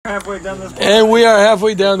halfway down this. And we are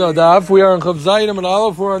halfway down the daf. We are in Chav Zayin Amud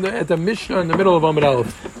Aleph. We're at the Mishnah in the middle of Amud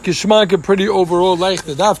Aleph. Kishmak, pretty overall like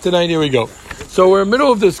the daf tonight. Here we go. So we're in the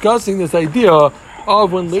middle of discussing this idea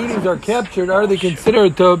of when ladies are captured, are they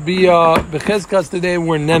considered to be becheskas today?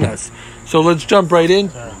 We're nenas. So let's jump right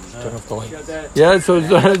in. Yeah. So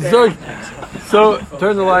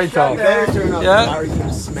turn the lights off. Yeah.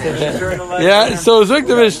 Yeah. So Zuk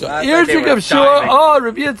the Mishnah. Here's Zuk Shua. Oh,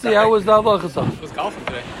 Rabbi Yitzi, how was the halacha? He was golfing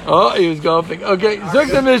today. Oh, he was golfing. Okay,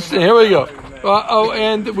 Zuk the Mishnah. Here we go.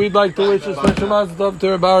 And we'd like to wish a special mazel tov to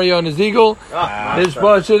Rabari on his eagle. His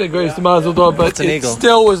pasha, a great mazel tov, but it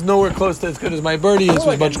still was nowhere close to as good as my birdie. It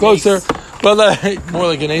was much closer. But more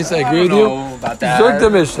like an ace, I agree with you. Zuk the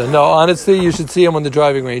Mishnah. No, honestly, you should see him on the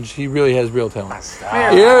driving range. He really has real talent.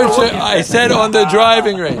 Here, I said on the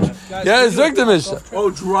driving range. Yeah, Zuk the Mishnah. Oh,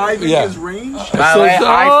 driving his range?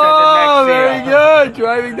 Oh, very good.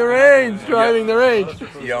 Driving the range.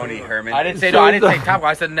 Yoni Herman. I didn't say no. I didn't take top.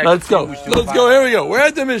 I said next. Let's go. Here we go. We're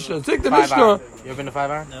at the Mishnah. Zuk the Mishnah. You ever been to 5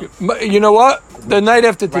 Hour? No. You know what? The night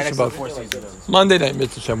after Tisha B'Av. Monday night,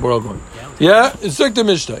 Mitzvah Shem. We're all going. Yeah, it's Zuk the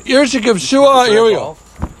Mishnah. Irshik of Shua. Here we go.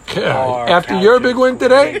 After your big win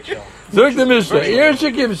today, Zuk the Mishnah.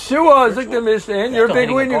 Irshik of Shua. Zuk the Mishnah. And your big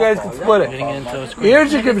win, you guys can split it.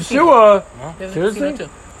 Irshik of Shua. Seriously?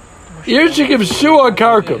 Irshik of Shua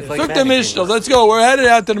Karkum. Zuk the Mishnah. Let's go. We're headed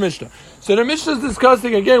out to the Mishnah. So the Mishnah is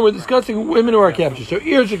discussing, again, we're discussing women who are captured. So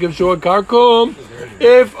Irshik of Shua Karkum.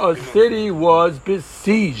 If a city was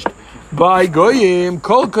besieged by Goyim,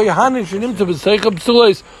 Kol Koyhanim Shenim to B'Seicha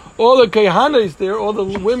P'Suleis, all the Koyhanis there, all the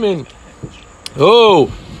women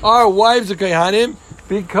who are wives of Koyhanim,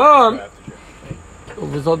 become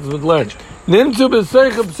results would learn. Nimtu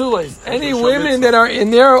B'Seicha P'Suleis. Any women that are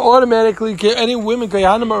in there automatically, any women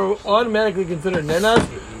Koyhanim are automatically considered nenas.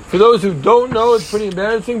 For those who don't know, it's pretty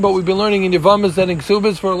embarrassing, but we've been learning in Yavamas and in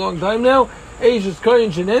Ksubas for a long time now. Eishes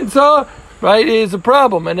Koyin Shenenza, right, is a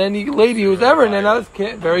problem. And any lady who's ever in nenas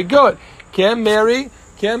can't marry a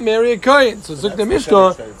Koyin. So Zuk the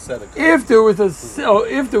Mishnah, if there was a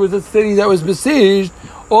city that was besieged,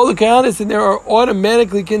 all the Kohanis in there are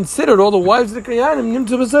automatically considered, all the wives of the Kohanim,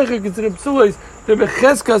 Nimtu B'Seicha, considered P'Suleis, they're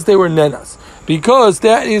B'Cheskas, they were nenas. Because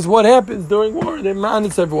that is what happens during war. They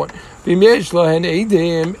manage everyone.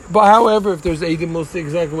 But however, if there's Eidim, we'll see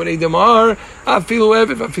exactly what Eidim are. If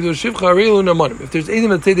there's Eidim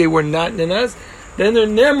that say they were not nenas, then they're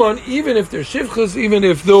nemon, even if they're shivchas, even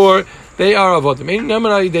if they are avodim.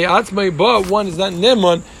 But one is not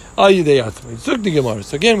nemon.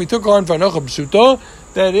 So again, we took on for Anocha B'Shuto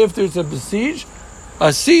that if there's a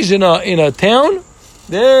siege in a town,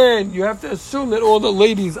 then you have to assume that all the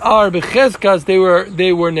ladies are becheskas, they were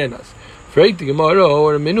nenas. If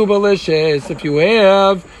you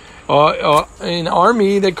have an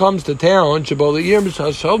army that comes to town,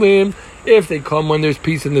 if they come when there's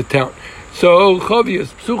peace in the town. So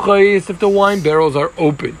chavius psuchais, if the wine barrels are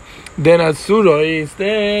open, then asurais,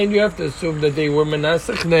 then you have to assume that they were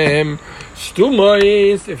menasechnem.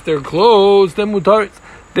 Stumais, if they're closed, then mutaris.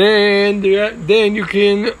 Then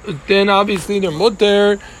obviously they're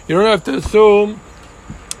mutter. You don't have to assume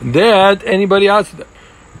that anybody asked them,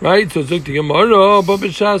 right? So Zuk the Gemara, but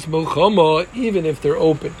b'shas milchama, even if they're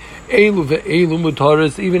open, elu ve'elu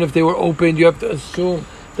mutaris, even if they were open, you have to assume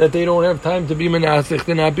that they don't have time to be menasich.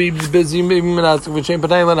 They're not busy being menasich. V'shem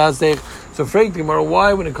patay lenasich. So frankly, Gemara,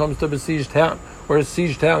 why when it comes to besieged town or a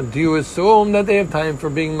siege town, do you assume that they have time for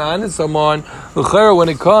being man and someone? When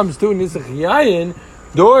it comes to nisach yayin,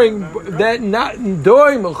 during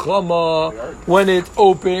Milchama, when it's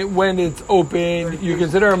open, you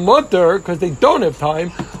consider a mutter because they don't have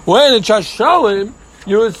time. When it's Shashalim,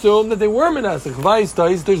 you assume that they were menasich.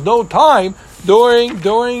 Vaistais, there's no time during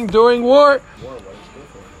war.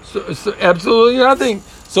 So absolutely nothing.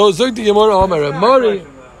 So Zuk the Gemara Amar Mori.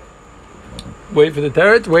 Wait for the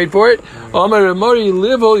teretz. Wait for it. Amar Mori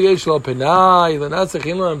livel yesh lo penai lenasich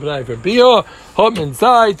in lo penai for bia hot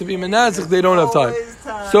inside to be menasich. They don't have time.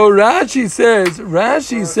 So Rashi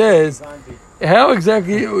says, how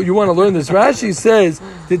exactly you want to learn this? Rashi says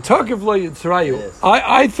the takav lo yitzrayu.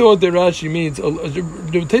 I thought that Rashi means the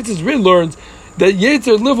Teitzis really learns that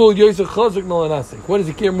Yetzer Livel Yosef Chazuk Melanasik. What does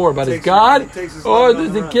he care more about? His God? Or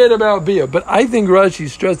does he care about Bia? But I think Rashi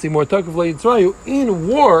is stressing more Takav Yitzrayu in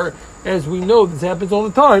war, as we know this happens all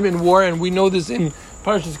the time in war, and we know this in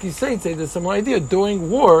Parshas Kisei, there's some idea during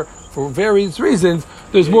war, for various reasons,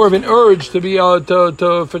 there's more of an urge to be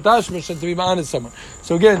to for tashmish and to be ma'anis someone.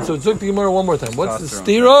 So again, so Zuk the Gemara one more time. What's the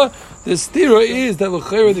stira? The stira is that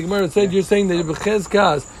l'chayra the Gemara said you're saying that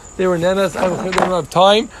b'chezkas they were nenas. They don't have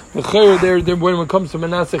time. When it comes to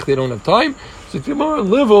menasech, they don't have time. So Gemara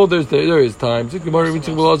level, there is time. So Gemara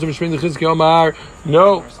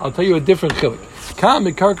no, I'll tell you a different chilik. And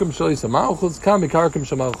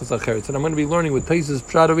I'm going to be learning with Taisus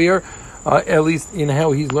Pshat over here, at least in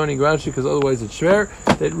how he's learning Rashi, because otherwise it's fair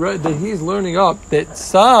that he's learning up that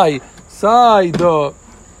Sai the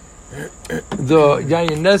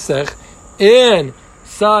Yayin Nesech and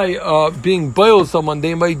Sai being boiled someone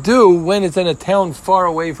they might do when it's in a town far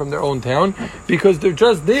away from their own town, because they're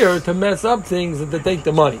just there to mess up things and to take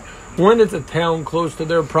the money. When it's a town close to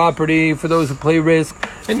their property, for those who play Risk,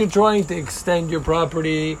 and you're trying to extend your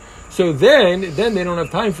property, so then they don't have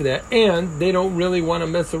time for that, and they don't really want to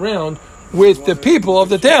mess around with the people of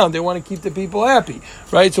the town. They want to keep the people happy,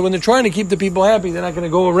 right? So when they're trying to keep the people happy, they're not going to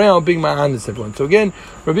go around being ma'anis everyone. So again,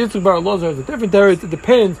 Rabbi Yitzchak Bar Elazar has a different teretz. It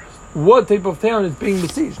depends what type of town is being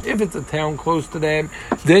besieged. If it's a town close to them,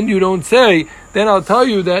 then you don't say. Then I'll tell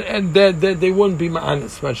you that they wouldn't be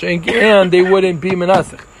ma'anis, and they wouldn't be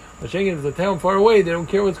menasech. If it's a town far away, they don't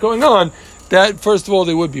care what's going on. That first of all,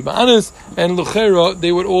 they would be ma'anis, and luchera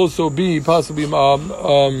they would also be possibly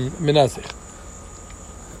menasech.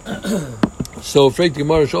 So,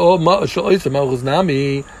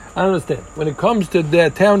 I understand. When it comes to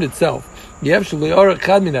the town itself, you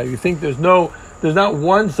think there's not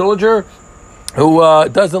one soldier who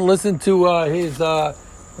doesn't listen to his what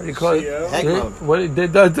do you call it?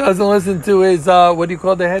 Doesn't listen to his what do you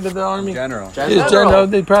call the head of the army? General. His general.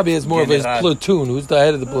 They probably has more of his platoon. Who's the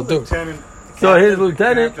head of the platoon? Lieutenant. So his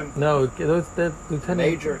lieutenant. Captain. No, that lieutenant.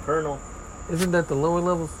 Major, colonel. Isn't that the lower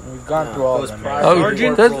levels? We've gone through all of them.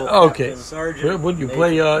 Sergeant? Okay. Sergeant. Would you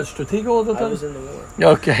play Stratego all the time? I was in the war.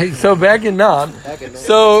 Okay, so back in Nam.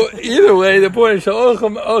 So either way, the point is, you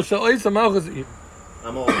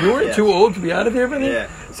weren't too old to be out of here for that? Yeah.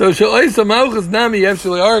 So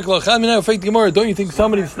don't you think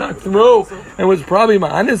somebody snuck through and was probably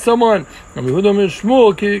ma'anis someone?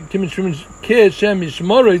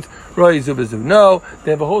 No,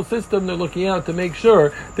 they have a whole system they're looking out to make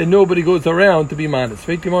sure that nobody goes around to be ma'anis.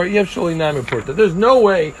 There's no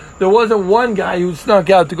way there wasn't one guy who snuck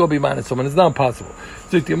out to go be ma'anis someone. It's not possible.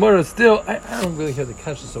 So Gemara still, I don't really have the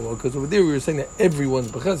kasha so well, because over there we were saying that everyone's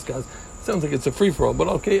b'cheskas. Sounds like it's a free for all, but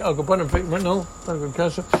okay, I'll go put him fake. No, not a good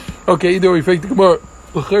kasha. Okay, either way, fake the Gemara.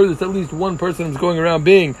 There's at least one person who's going around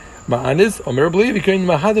being ma'anis. Omer believe he came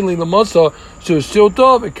mahadli lamasa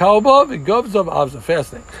shiltov ekalbav egavzav avza.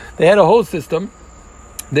 Fascinating. They had a whole system.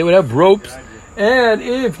 They would have ropes, and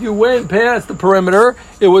if you went past the perimeter,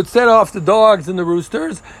 it would set off the dogs and the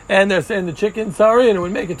roosters and the chickens. Sorry, and it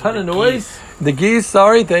would make a ton of noise. The geese,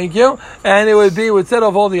 sorry, thank you. And it would set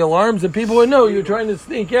off all the alarms, and people would know you're trying to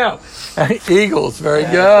sneak out. Eagles, very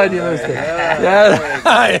good. You understand? Yeah,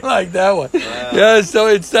 I like that one. Yeah, so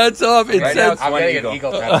it sets off. I'm getting an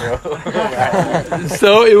eagle tattoo.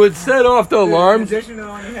 So it would set off the alarms. And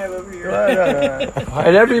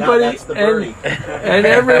everybody and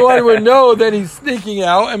everyone would know that he's sneaking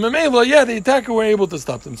out. And the attacker were able to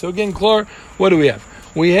stop them. So again, Klor, what do we have?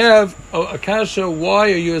 We have a kasha.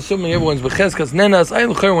 Why are you assuming everyone's b'cheskas nenas?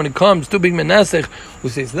 When it comes to being menasech, we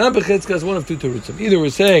say it's not b'cheskas. One of two terutzim. Either we're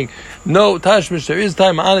saying no tashmish. There is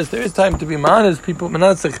time honest. There is time to be honest. People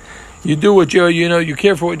menasech. You do what you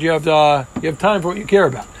care for what you have. You have time for what you care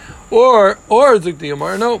about. Or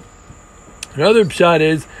zikdiyamar. No. Another pshat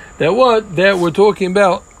is that we're talking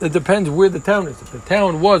about. It depends where the town is. If the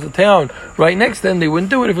town was a town right next to them, they wouldn't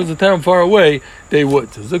do it. If it was a town far away, they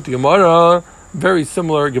would. So zikdiyamar. Very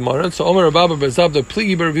similar Gemara. So Omer Rabba Bezabda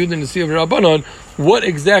Pligi reviewed in the Sea of Rabbanon. What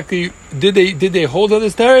exactly did they hold on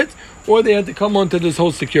this teretz, or they had to come onto this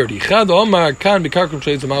whole security? Chad Omar Kan Bikarkum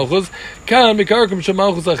Sheiz Malchus Kan Bikarkum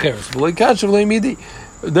Shemalchus Acheres. V'lei Kachav Leimidi.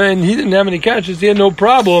 Then he didn't have any catches. He had no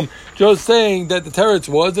problem just saying that the teretz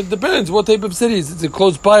was. It depends what type of cities. Is it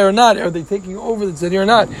close by or not? Are they taking over the city or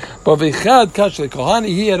not? But V'chad Kachle Kohani,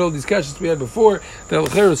 he had all these catches we had before.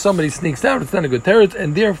 That somebody sneaks out. It's not a good teretz,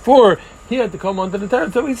 and therefore he had to come onto the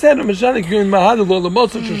town. So he said, that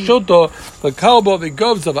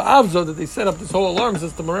they set up this whole alarm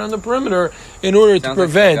system around the perimeter in order to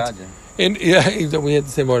prevent. We had the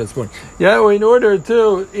same word this morning. Yeah, well, in order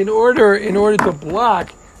to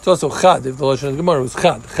block. It's also chad. If the lashon of Gemara was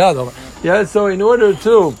chad. Yeah, so in order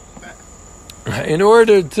to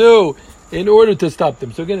stop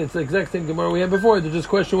them. So again, it's the exact same Gemara we had before. The just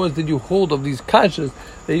question was, did you hold of these kashas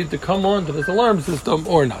that used to come on to this alarm system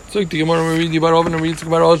or not? So the Gemara we read about often and reads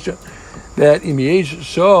about also that imiyesh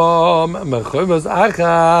shom mechovas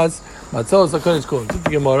achas matzalos hakodesh kol. The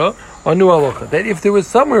Gemara anu halacha that if there was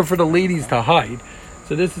somewhere for the ladies to hide,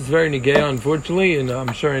 So this is very negaya, unfortunately, and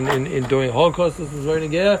I'm sure in during Holocaust this is very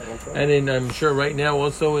negaya, and I'm sure right now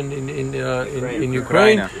also in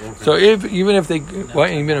Ukraine. So even if they,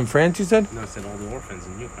 even in France, you said? No, I said all the orphans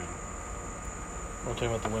in Ukraine. We're talking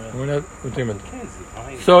about the women. We're talking about.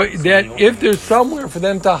 So that if there's somewhere for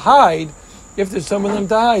them to hide,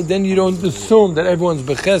 then you don't assume that everyone's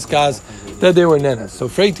becheskas that they were nenas. So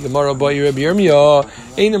freiti Gemara by Rabbi Yirmiyah,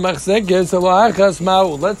 ein machzekes alachas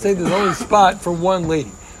ma'u. Let's say there's only a spot for one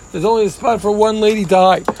lady. There's only a spot for one lady to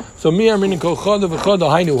hide. So mi amin kol chada v'chada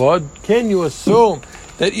hainu had. Can you assume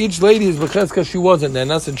that each lady is becheskas she wasn't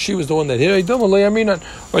nenas and she was the one that hit?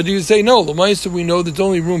 Or do you say no? L'maisa we know there's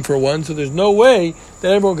only room for one, so there's no way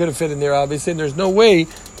that everyone could have fit in there. Obviously, and there's no way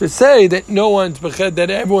to say that that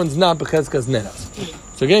everyone's not becheskas nenas.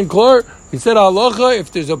 So again, Klor, he said halacha,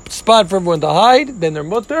 if there's a spot for everyone to hide, then they're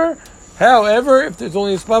mutter. However, if there's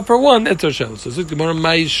only a spot for one, that's our shell. So hopefully every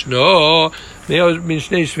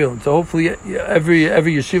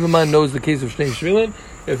yeshiva man knows the case of Shnei Shvilin.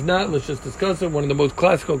 If not, let's just discuss it. One of the most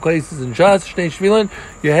classical cases in Shas, Shnei Shvilin,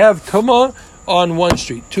 you have Tumah on one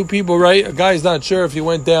street. Two people, right? A guy's not sure if he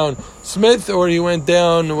went down Smith or he went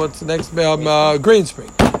down, what's the next, Green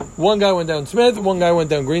Spring. One guy went down Smith, one guy went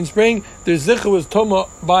down Green Spring. The Zikha was Tumah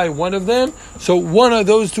by one of them. So one of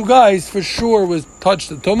those two guys for sure was touched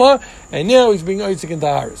the Tumah, and now he's being Isaac and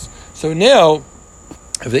Taharis. So now,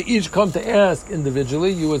 if they each come to ask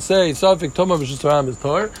individually, you would say, Safik Tumah B'Shis is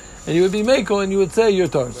Tar, and you would be Mekel, and you would say you're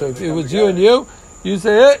Tar. So if it was you and you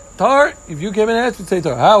say, hey, Tar. If you came and asked, you'd say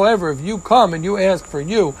Tar. However, if you come and you ask for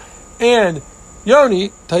you, and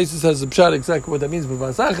Yoni, Taisus has a pshat exactly what that means.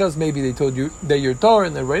 Bivas achas, maybe they told you that you're Tar,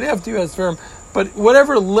 and then right after you asked for him. But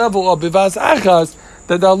whatever level of bivas achas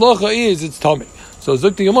that the halacha is, it's tummy. So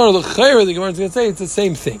Zukti Gemara l'chayra, the Gemara is going to say it's the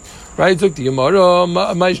same thing, right? Zukti Gemara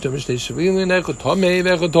ma'ishtam shnei shvilin echad tamei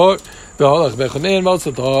v'echad tar v'halach v'echanein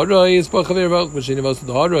v'alsa taharais b'chaver v'alch v'sheni v'alsa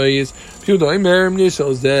taharais p'yuda imer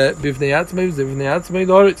m'nishal zeh b'fnei atzmei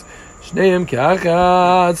daharitz shneim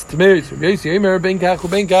k'achas tmeis v'yesi imer ben kach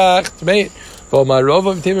u'ben kach tmeis. If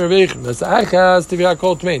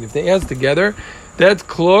they ask together, that's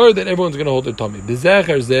clear that everyone's going to hold their tummy. If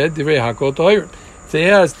they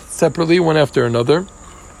ask separately, one after another,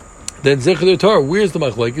 then Zechar the Torah, where's the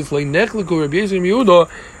machlekes?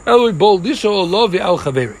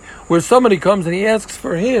 Where somebody comes and he asks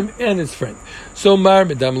for him and his friend. So the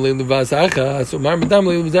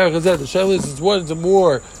shell is what is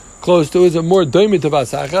more close to, is it more doima to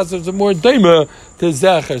vasachas, or is it more doima to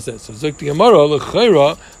zachar says? So Zuk the Gemara,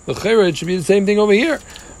 l'chayra, it should be the same thing over here,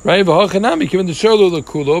 right? V'hachanami, given the shelo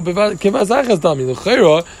l'kulo, kivasachas dami,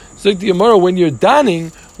 l'chayra, Zuk the Gemara, when you're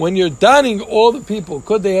donning all the people,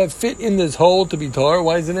 could they have fit in this hole to be tar?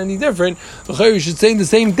 Why is it any different? L'chayra, you should say the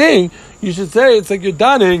same thing. You should say it's like you're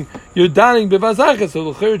donning bivasachas, so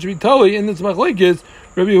l'chayra should be totally in this machlekes,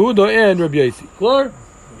 Rabbi Yehuda and Rabbi Yossi. Clear?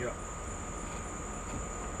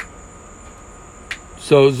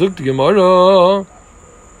 So Zuk the Gemara.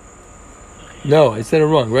 No, I said it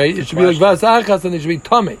wrong, right? It should be like Vas Achas and it should be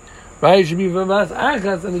Tameh. Right? It should be Vas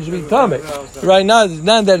Achas and it should be Tameh. Right now,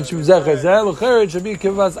 not that it should be Zachar. It should be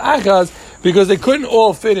Vas Achas because they couldn't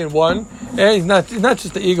all fit in one. And he's not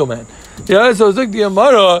just the eagle man. Yeah, so Zuk the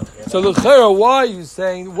Gemara. So L'chera, why are you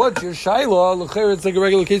saying, what's your Shaila? L'chera, it's like a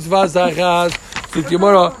regular case of Vas Achas. Zuk the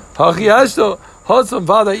Gemara. Hachi Ashto. Hasam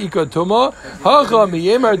vada ikatuma, hacha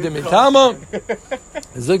miyemar demitama.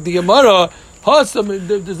 Zuk the Gemara. Hasam,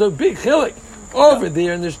 there's a big chilik over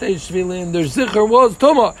there in the Shnei Shvilin. Their zikr was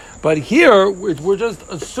tuma, but here we're just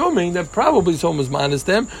assuming that probably someone was honest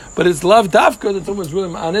them, but it's lav dafka that someone's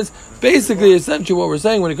really honest. Basically, essentially, what we're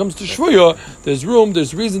saying when it comes to shvuya, there's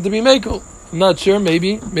reason to be mekel. I'm not sure,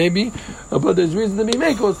 maybe, but there's reason to be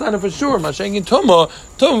mekel. It's not for sure. Mashang in tuma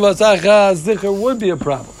vasacha zikr would be a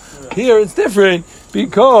problem. Here it's different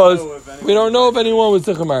because we don't know if anyone was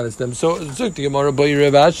zichar manis them. So Zuk the Gemara by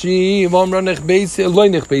Rav Ashi, Vamranech Beisi,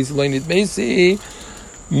 Loinech Beisi, Loinech Beisi.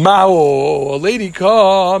 Mao, a lady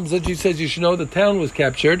comes and she says, you should know the town was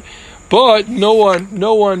captured, but no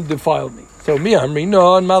one defiled me. So mi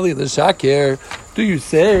amrino and Mali l'shakir. Do you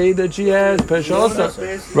say that she has peshosa?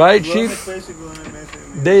 Right?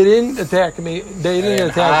 They didn't attack me. They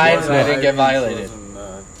didn't attack me. I didn't get violated.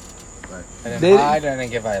 I didn't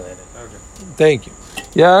get violated. Okay. Thank you.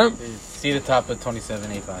 Yeah. See the top of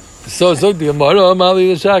 2785. So the Gemara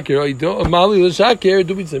Mali l'shakir. Mali l'shakir.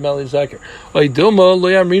 Do we say Mali l'shakir?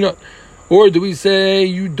 Or do we say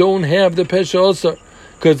you don't have the pesha also?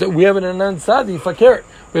 Because we have an anan sadi fakir.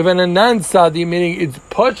 We have an anan sadi, meaning it's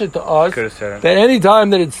pasha to us that any time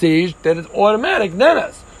that it's sieged, that it's automatic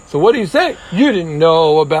nenas. So what do you say? You didn't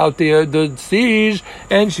know about the siege,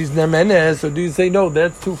 and she's nemenes. So do you say no?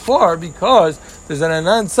 That's too far because there's an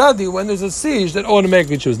anan sadi when there's a siege that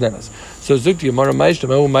automatically she was nemes. So zukti yamara ma'ishtam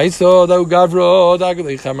ma'isa da gavro da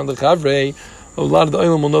gleichamer lechavre. A lot of the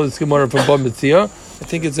olim will know this gemara from Bava Metzia. I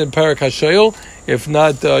think it's in Parak HaShoyel. If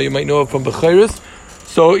not, you might know it from Bechiris.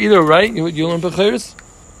 So either right, you learn Bechiris?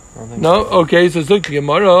 No? Okay, so look to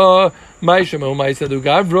Gemara. A guy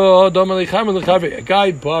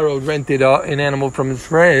rented an animal from his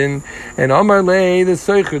friend, and Amar Le, the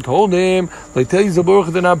Seicher, told him,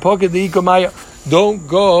 don't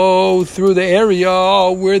go through the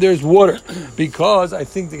area where there's water, because I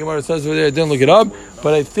think the Gemara says over there, I didn't look it up,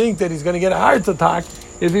 but I think that he's going to get a heart attack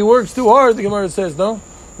if he works too hard. The Gemara says, no?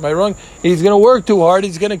 Am I wrong? He's going to work too hard.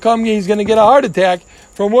 He's going to get a heart attack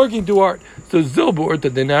from working too hard. So Zilbor to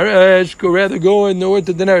Dinaresh, go rather go in north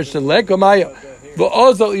to Dinaresh to Lekamaya.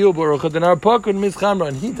 V'ozal Ilbor Dinar Pakud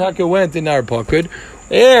Mischamran. He taka went in our Pakud,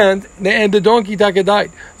 and the donkey taka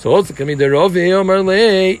died. So also coming the Rove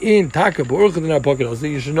Omerle in Taka Baruch in our Pakud. Also,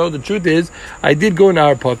 you should know the truth is I did go in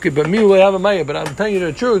our Pakud, but me will have a Maya. But I'm telling you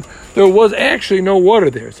the truth, there was actually no water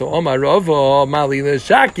there. So Omar Rava Mali Le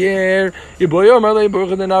Shakir Iboy Omerle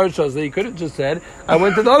Baruch in our Shas. He could have just said I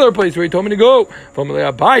went to the other place where he told me to go. From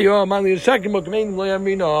Leabayo Mali Le Shakir Mokmein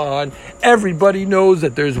Leaminon. Everybody knows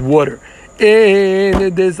that there's water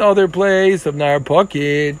in this other place of Nar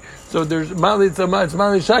Pakid. So there's Mali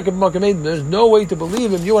Shakir Mokmein. There's no way to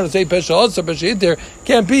believe him. You want to say Pesha Otsa, Pesha Iter.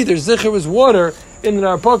 Can't be. There's Zicher was water in the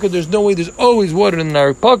Nar Pakid. There's no way. There's always water in the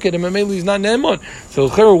Nar Pakid, and Mameli is not Nemon. So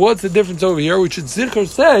what's the difference over here? We should Zicher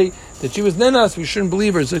say that she was Nenas. We shouldn't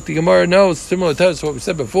believe her. So the Gemara knows similar to what we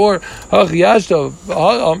said before. That's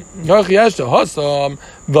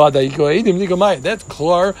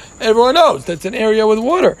clear. Everyone knows that's an area with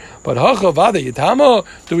water. But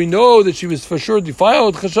do we know that she was for sure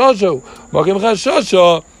defiled?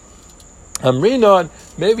 Amrinon,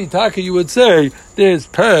 maybe Taka, you would say there's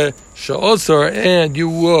Peh Sha'osar, and you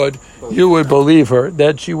would believe her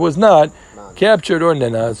that she was not captured or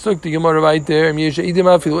nena. Look the Gemara right there.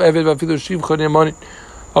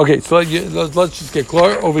 Okay, so let's just get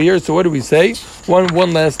clear over here. So what do we say?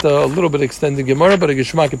 One last little bit extended Gemara, but a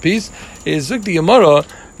Geshmak piece is look the Gemara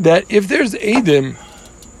that if there's Eidim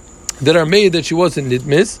that are made that she wasn't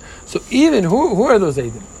nitmis, so even who are those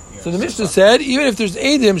Eidim? So the Mishnah said even if there's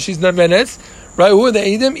Eidim, she's not menes. Right, who are the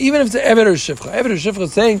Eidim? Even if it's Eved or Shifcha. Eved or Shifcha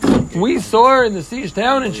is saying, we saw her in the siege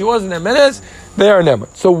town and she wasn't a menace, they are Neman.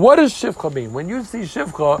 So what does Shifcha mean? When you see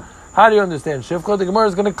Shifcha, how do you understand Shifcha? The Gemara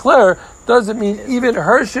is going to clear, does it mean even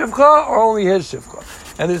her Shifcha or only his Shifcha?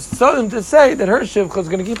 And there's something to say that her Shifcha is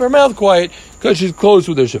going to keep her mouth quiet because she's close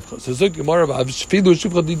with her Shifcha. So the Gemara about Shfilu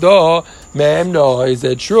Shifcha Didah, ma'am, no, is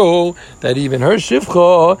it true that even her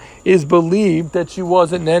Shifcha is believed that she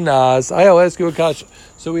wasn't Nenas? I'll ask you a kasha.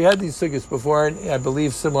 So we had these sugyas before, and I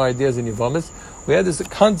believe similar ideas in Yavamis. We had this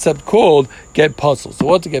concept called get puzzle. So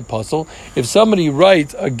what's a get puzzle? If somebody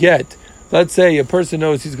writes a get, let's say a person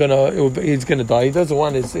knows he's gonna die. He doesn't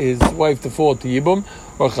want his wife to fall to Yibum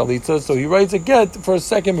or Chalitza, so he writes a get for a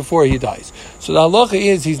second before he dies. So the halacha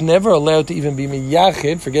is he's never allowed to even be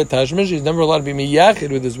miyachid, forget tashmish, he's never allowed to be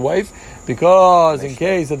miyachid with his wife, because in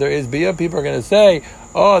case that there is biyah, people are going to say,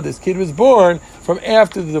 oh, this kid was born from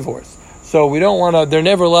after the divorce. So we don't want to, they're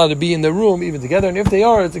never allowed to be in the room even together, and if they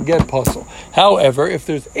are, it's a get puzzle. However, if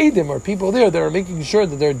there's Eidim or people there that are making sure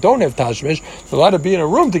that they don't have tashmish, they're allowed to be in a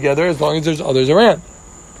room together as long as there's others around.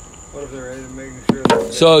 What if they're Eidim making sure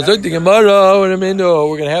that so, Zuk the Gemara, we're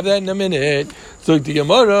going to have that in a minute. Zuk the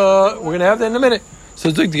Gemara, we're going to have that in a minute.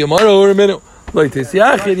 So, Zuk the Gemara, we're in a minute. Like this,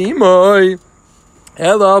 Yachid Imoy,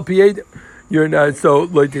 Ela Pied. You're not so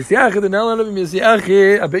like this. I bet you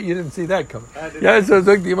didn't see that coming. Yeah, so it's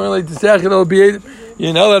like the like this. You're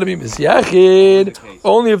not allowed to be misyachid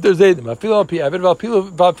only if there's edim.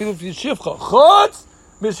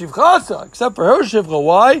 Except for her shivcha.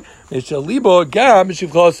 Why?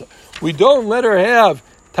 We don't let her have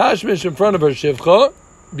tashmish in front of her shivcha.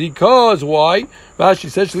 Because why? Rashi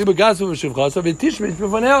says she'll have tashmish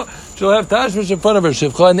in front of her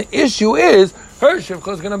shivcha, and the issue is her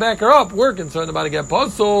shivcha is going to back her up. We're concerned about a get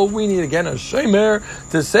puzzle. We need again a shemer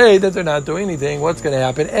to say that they're not doing anything. What's going to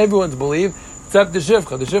happen? Everyone's believed except the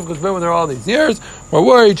shivcha. The shivcha's been with her all these years. We're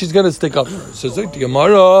worried she's going to stick up for her. So Zuk the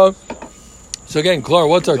Gemara. So again, Clark,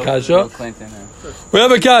 what's our kasha? We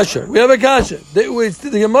have a kasha. The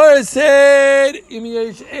Gemara said,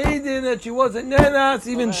 that she wasn't nenas,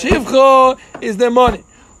 even shivcha is their money.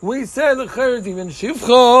 We said, even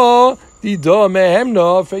shivcha, the do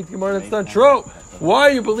mehemna, fake Gemara, that's not true. Why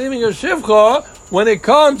are you believing her shivcha when it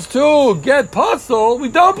comes to get puzzle, we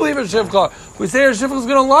don't believe her shivcha. We say her shivcha is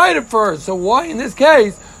going to lie to first. So why, in this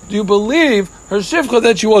case, do you believe her shivcha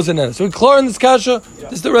that she wasn't in it? So we clear in this kasha.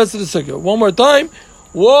 This is the rest of the sukkah. One more time.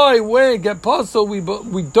 Why, when get puzzle, we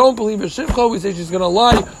don't believe her shivcha. We say she's going to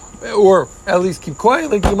lie, or at least keep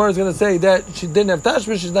quiet. Like the Gemara is going to say that she didn't have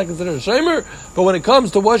tashmish. She's not considered a shamer. But when it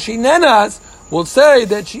comes to what she nenas, we'll say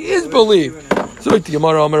that she is believed. So the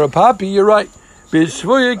Gemara Amar Papi, you're right.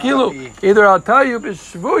 Bishvuya kilu. Either I'll tell you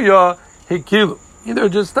bishvuya hikilu. Either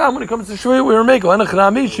just stop when it comes to shvuya we were making.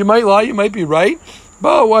 Anachrami, she might lie, you might be right.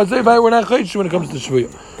 But why say we're not chayyish when it comes to shvuya?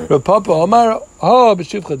 Rav Papa Amar ha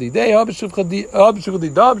b'shivcha didei ha b'shivcha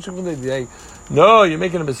didei. No, you're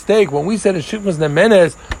making a mistake. When we said a shivcha's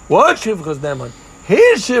nemenes, what shivcha's neman?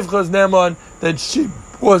 His shivcha's neman that she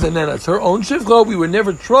wasn't nenas. Her own shivcha, we would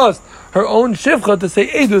never trust her own shivcha to say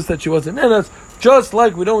edus that she wasn't nenas. Just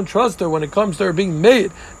like we don't trust her when it comes to her being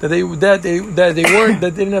made, that they didn't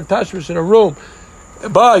have tashmish in a room.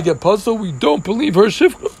 But I get puzzled. We don't believe her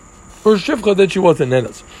shivcha that she wasn't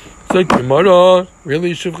nenas. It's like Gemara,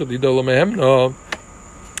 really shivcha didol mehemna.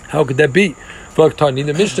 How could that be?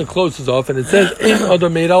 The Mishnah closes off and it says in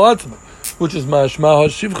adam made al atzma, which is mashma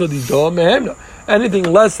shivcha didol mehemna. Anything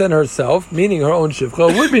less than herself, meaning her own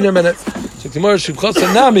shivcha, would be nemenes. So Gemara shivcha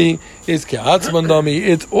sanami is ke'atzman nami.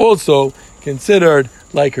 It's also considered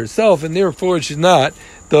like herself, and therefore she's not.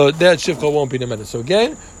 That shivcha won't be nemenes. So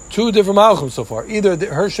again, two different malachim so far. Either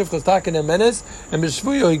her shivcha is taken nemenes and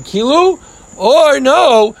b'shvuyo hikilu, or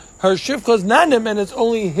no, her shivcha is not nemenes.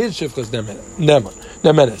 Only his shivcha is nemenes.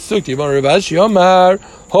 Sukti Rav Ashi Omar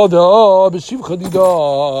Hoda b'shivcha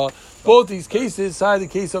dida. Both these cases, side the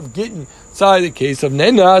case of gittin, side the case of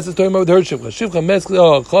nenas, is talking about with her shivcha. Shivcha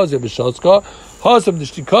meskla chazir b'shalska. Hasam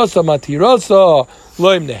d'shtikasa matirasa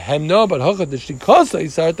loim nehemna, but hachad d'shtikasa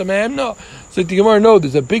isarta mehemna. So the Gemara knows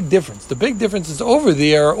there's a big difference. The big difference is over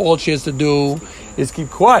there. All she has to do is keep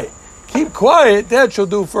quiet. Keep quiet. That she'll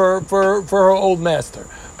do for her old master.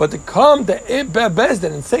 But to come to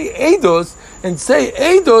Bezdin and say eidos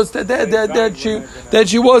that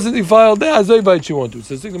she wasn't defiled, that she won't do.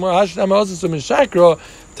 So the Gemara hashdam also some mishakra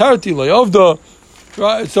tarti loyavda.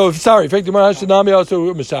 So sorry,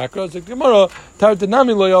 also Meshakra. So Gemara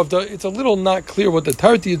Tartanami Loyavda. It's a little not clear what the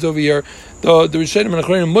Tarti is over here. The Rishonim and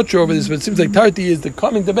Achronim mutter over this, but it seems like Tarti is the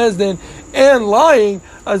coming to Bezdin and lying.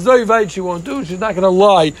 As Zoyvite she won't do. She's not going to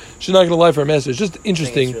lie. She's not going to lie for her master. It's just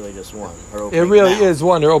interesting. It's really just one. It really is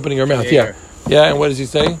one. Her opening her mouth. Yeah. And what does he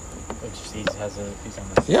say? He has a piece on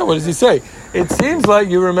this. Yeah. What does he say? It seems like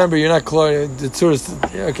you remember. You're not clear. It's sort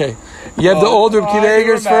of okay. You have the older Kiva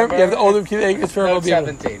Eger's firm. You have the older Kiva Eger's firm. Note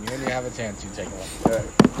 17. When you have a chance, you take it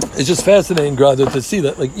off. It's just fascinating, Grado, to see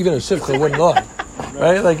that like even a shivcha wouldn't lie,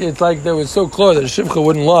 right? Like it's like they were so clear that a shivcha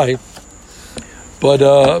wouldn't lie, but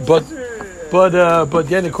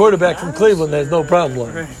getting a quarterback from Cleveland has no problem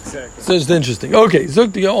lying. Exactly. So it's interesting. Okay,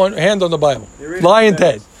 Zukti on hand on the Bible, Lion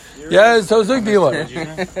Ted. Yeah, so Zukti Gemara,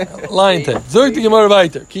 Lion Ted. Zukti Gemara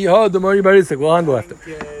weiter. Ki ha the Mori Barisik. We'll handle after.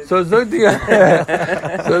 So Zukti,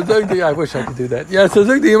 I wish I could do that. Yeah, so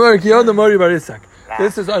Zukti Gemara Ki ha the Mori Barisak.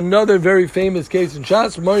 This is another very famous case in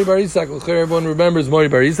Shas. Mori Bar Isak. Everyone remembers Mori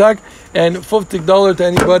Bar Isak. And $50 to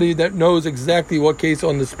anybody that knows exactly what case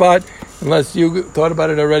on the spot, unless you thought about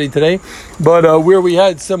it already today. But where we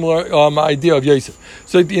had similar idea of Yosef.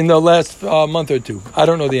 So in the last month or two, I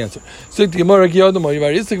don't know the answer. So no,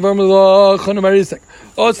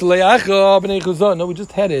 we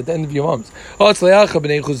just had it at the end of Yomams.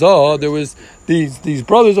 There was these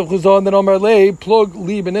brothers of Chuzah and then Omar Lei plug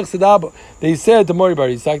li b'nich. They said to Mori Bar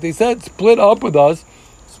Yitzchak, they said, split up with us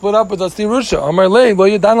the Yerusha. Amar Lei lo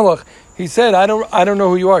yadanalach. He said, I don't know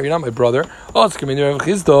who you are. You're not my brother. Amar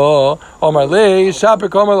Lei shaper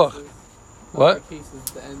kamalach. What?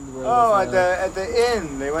 Oh, at the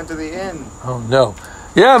inn. They went to the inn. Oh no.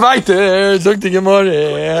 Yeah, weiter. Zog the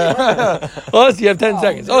Gemara. Oh, so you have 10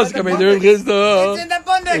 seconds. Oh, it's coming there. It's in the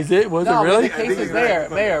bundle. Is it? Was it really? The cases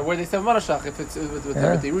there, where they say Manashach, if it's with a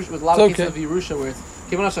lot of cases of Yerusha, where it's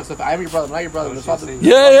Kimanashach, so if I'm your brother, I'm not your brother.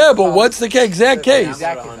 Yeah, but what's the exact case?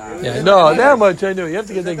 Exactly. Yeah, no, that much I knew. You have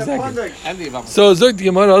to get the exact case. So, Zog the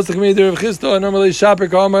Gemara, also coming there. Chisto, normally Shaper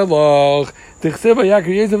Kamar Loch. It's just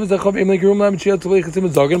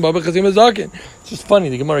funny,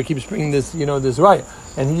 the Gemara keeps bringing this, this raya,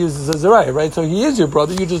 and he uses as a raya, right? So he is your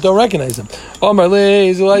brother, you just don't recognize him.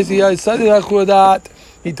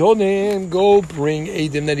 He told him, go bring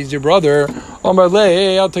Adim that he's your brother.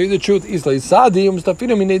 I'll tell you the truth. He said,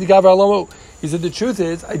 the truth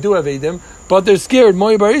is, I do have Adim, but they're scared.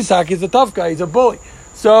 Moi Bar Isak is a tough guy, he's a bully.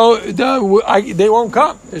 So they won't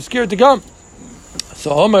come. They're scared to come.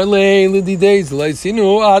 So Omar Lei Lidi Days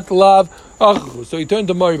Leisinu Atlav So he turned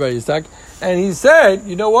to Mari Bar Yitzhak and he said,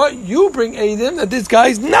 you know what? You bring Eidim that this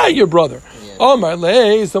guy's not your brother. Omar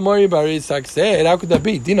Lei, so Mari Bar Yitzhak said, how could that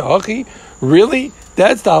be? Dina Hachi? Really?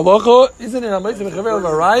 That's the halacha? Isn't it? I'm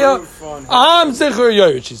Zichur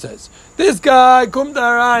Yoyer, she says. This guy,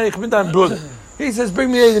 brother. He says,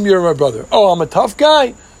 bring me Eidim, you're my brother. Oh, I'm a tough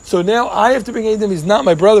guy? So now I have to bring Eidim, he's not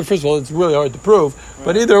my brother. First of all, it's really hard to prove.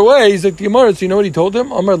 But either way, he's like the Gemara. So you know what he told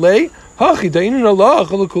him? Omar Lei, yeah,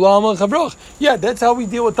 that's how we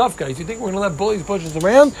deal with tough guys. You think we're going to let bullies push us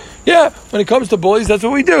around? Yeah, when it comes to bullies, that's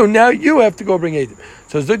what we do. Now you have to go bring Eidim.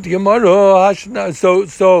 So Zuk the Gemara, so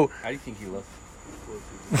how do you think he looks?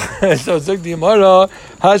 So Zuk the Gemara,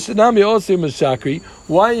 Hashanami also Mashakri.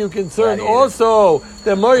 Why are you concerned also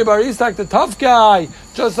that Mari Bar Yitzhak, the tough guy,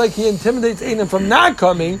 just like he intimidates Eidim from not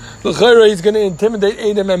coming, l'chayra he's going to intimidate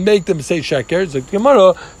Eidim and make them say sheker. Zuk the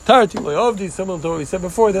Gemara, Tarati Le'ovdi, similar to what we said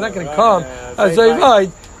before, they're not going to come as they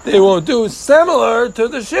invite. They won't do similar to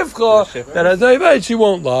the Shifcha that as I invite, she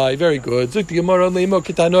won't lie. Very good. Let's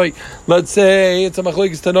say it's a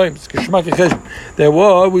machlokes tanoim. There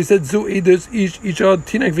was, we said zu idus ish isha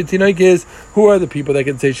tinak v'tinaik is who are the people that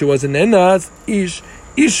can say she wasn't enas ish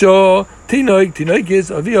isha tinaik is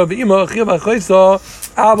avia v'ima achiv achaysa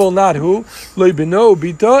abel not who loy beno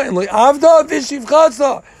bita and loy avda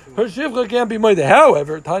v'shivchasa. Her shivcha can't be made.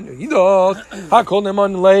 However, Tanya Yidos Hakol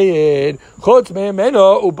Neman Leid Chutz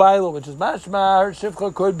Me'emeno Ubaylo, which is mashma. Her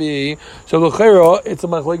shivcha could be so l'chera. It's a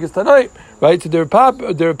machlokes tanoim, right? So their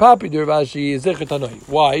papi, their Rashi is zecher tanoim.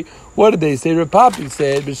 Why? What did they say? Their papi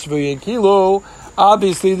said b'shvuyin kilo.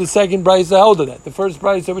 Obviously, the second brisa held of that. The first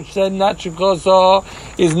brisa, which said not shivcha,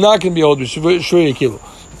 is not going to be held b'shvuyin kilo.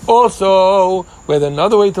 Also, we had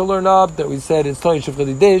another way to learn up that we said it's Tony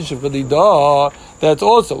Shivchadi Day, Shivchadi Da. That's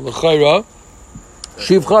also L'chayra.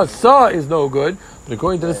 Shivcha Sa is no good, but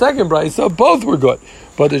according to the second brisa, both were good.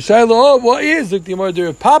 But the Shiloh, what is the Gemara? They're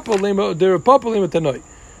a papa lima tanoi.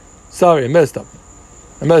 Sorry, I messed up.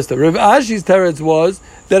 Rav Ashi's teretz was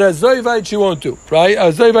that a Zoivite she won't do, right?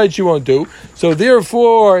 A Zoivite she won't do. So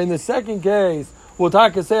therefore, in the second case, we'll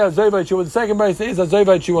talk and say a Zoivite she won't. The second brisa is a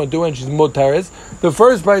Zoivite she won't do, and she's moteres. The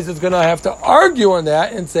first brisa is going to have to argue on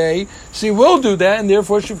that and say she will do that, and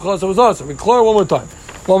therefore shivchasa was awesome. We clear one more time.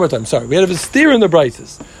 Sorry, we had a steer in the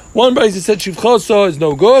brises. One brisa said shivchasa is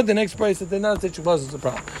no good. The next brisa did not say shivchasa is a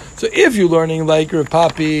problem. So if you're learning like your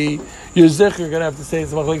papi, your zikr, you're going to have to say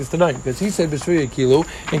it's machlokes tonight because he said b'shvui a kilo,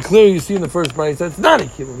 and clearly you see in the first brisa it's not a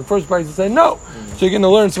kilo. The first brisa said no, so you're going to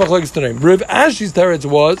learn it's machlokes tonight. Rav Ashi's teretz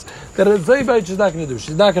was that a zayvite she's not going to do.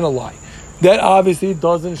 She's not going to lie. That obviously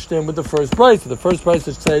doesn't stem with the first brisa. The first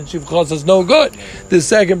brisa said shivchasa is no good. The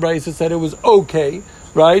second brisa said it was okay.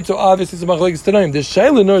 Right, so obviously it's a machlokes tanoim. The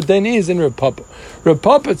shaila nor then is in Rav Papa. Rav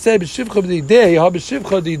Papa said b'shivcha b'didei ha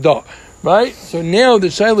b'shivcha b'didah. Right, so now the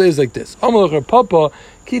shaila is like this. Amalach Rav Papa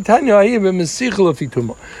ki tanya ayiv b'mesichel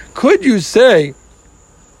afituma. Could you say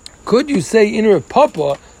in Rav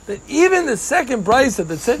Papa that even the second brisa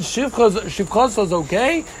that said shivcha is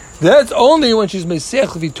okay? That's only when she's Mesiach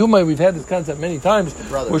Vitumai. We've had this concept many times,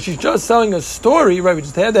 where she's just telling a story, right? We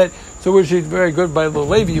just had that. So where she's very good by the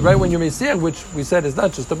Levi, right? When you're Mesiach, which we said is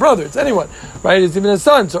not just a brother, it's anyone, right? It's even a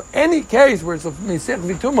son. So any case where it's a Mesiach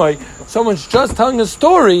Vitumai, someone's just telling a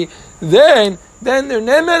story, then they're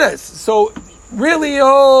Nemenes. So really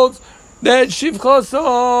holds that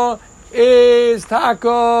Shivchasa is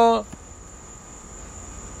Taka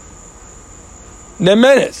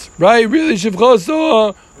Nemenes, right? Really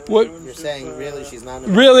Shivchasa. What you're saying, really, she's not.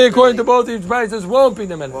 Really, according to both these prices, won't be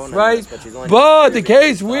the menace, right? But the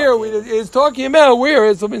case where is talking about where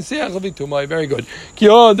is very good. He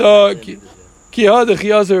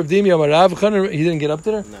didn't get up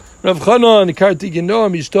to there. Rav Chanan Kartigino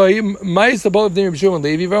Mishtoi Mais above name Yeshua and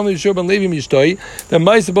Levi. From Yeshua and Levi Mishtoi, the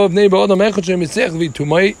Mais above name Adam Echad Misech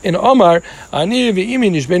Vitumai in Omar Ani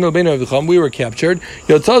V'Imi Nishbein Elbeinu Avcham. We were captured.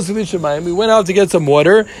 Yotzal Silishamayim. We went out to get some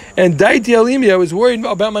water, and Daiti Alimi. I was worried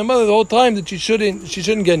about my mother the whole time that she shouldn't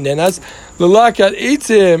get nenas. Lelakat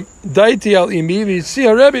Eitzim Daiti Alimi. We see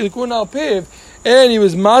her Rebbe Lekun Al Piv. And he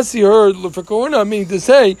was masi her for Kohuna, meaning to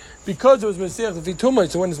say, because it was Mesiach Levitumai,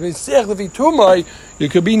 so when it's Mesiach Levitumai, you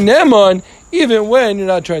could be Neman, even when you're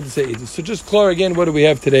not trying to say it. So just clear again, what do we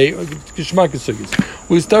have today?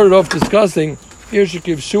 We started off discussing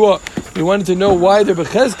Irshikiv Shua. We wanted to know why they're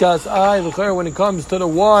Becheskas. When it comes to the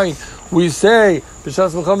wine, we say,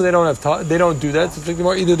 B'shas L'cham, they don't have time, they don't do that.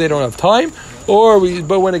 So either they don't have time,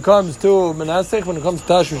 but when it comes to Menasech, when it comes to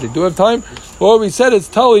Tashmish, they do have time, or we said it's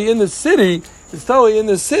totally in the city. It's totally in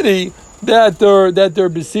the city that they're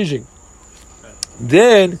besieging.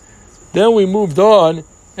 Then we moved on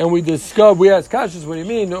and we discovered, we asked Kashas, what do you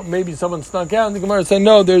mean? No, maybe someone snuck out. And the Gemara said,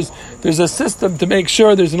 no, there's a system to make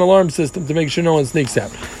sure, there's an alarm system to make sure no one sneaks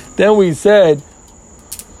out. Then we said,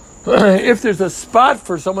 if there's a spot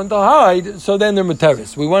for someone to hide, so then they're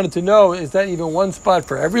materis. We wanted to know, is that even one spot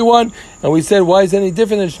for everyone? And we said, why is it any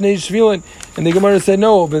different than Shnei Shvilin? And the Gemara said,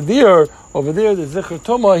 no, over there, the Zikr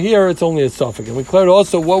Toma, here it's only a suffix. And we cleared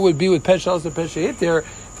also what would be with Pesha and Pesha hit there.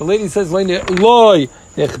 If the lady says, Loy,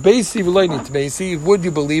 would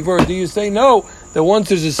you believe her, or do you say no, that once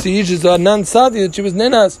there's a siege, is a non-sadi, that she was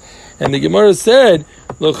nenas? And the Gemara said,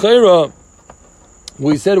 L'chaira,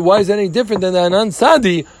 we said, why is that any different than the Anan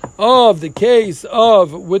Sadi of the case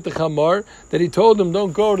of with the Chamar, that he told him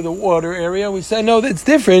don't go to the water area? We said, no, that's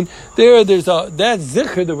different. There's that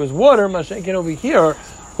Zikr, there was water, Mashenkin over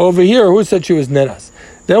here, who said she was Nenas?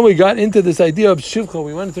 Then we got into this idea of Shivcha.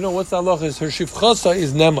 We wanted to know what's the halacha is her Shivchasa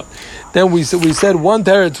is Nemat. Then we said one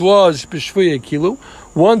teretz was B'Shvuya Kilu,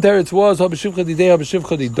 one teretz was HaB'Shivcha Didei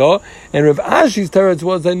HaB'Shivcha Didah, and Rav Ashi's teretz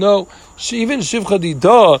was, I know, even Shivcha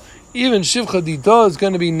Didah is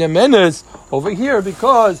going to be Nemenes over here,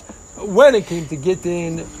 because when it came to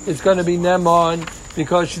Gittin, it's going to be Neman,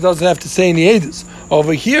 because she doesn't have to say any Eidos.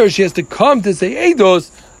 Over here, she has to come to say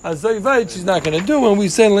Eidos. As she's not going to do. When we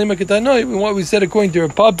said Lema Ketanoi, what we said according to her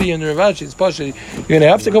papi and her Rav Ashi's pasha, you're going to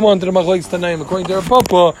have to come on to the Machlekes Tanaim. According to her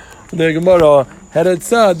papa, the Gemara had it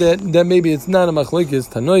said that maybe it's not a Machlekes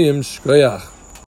Tanoim Shkoyach.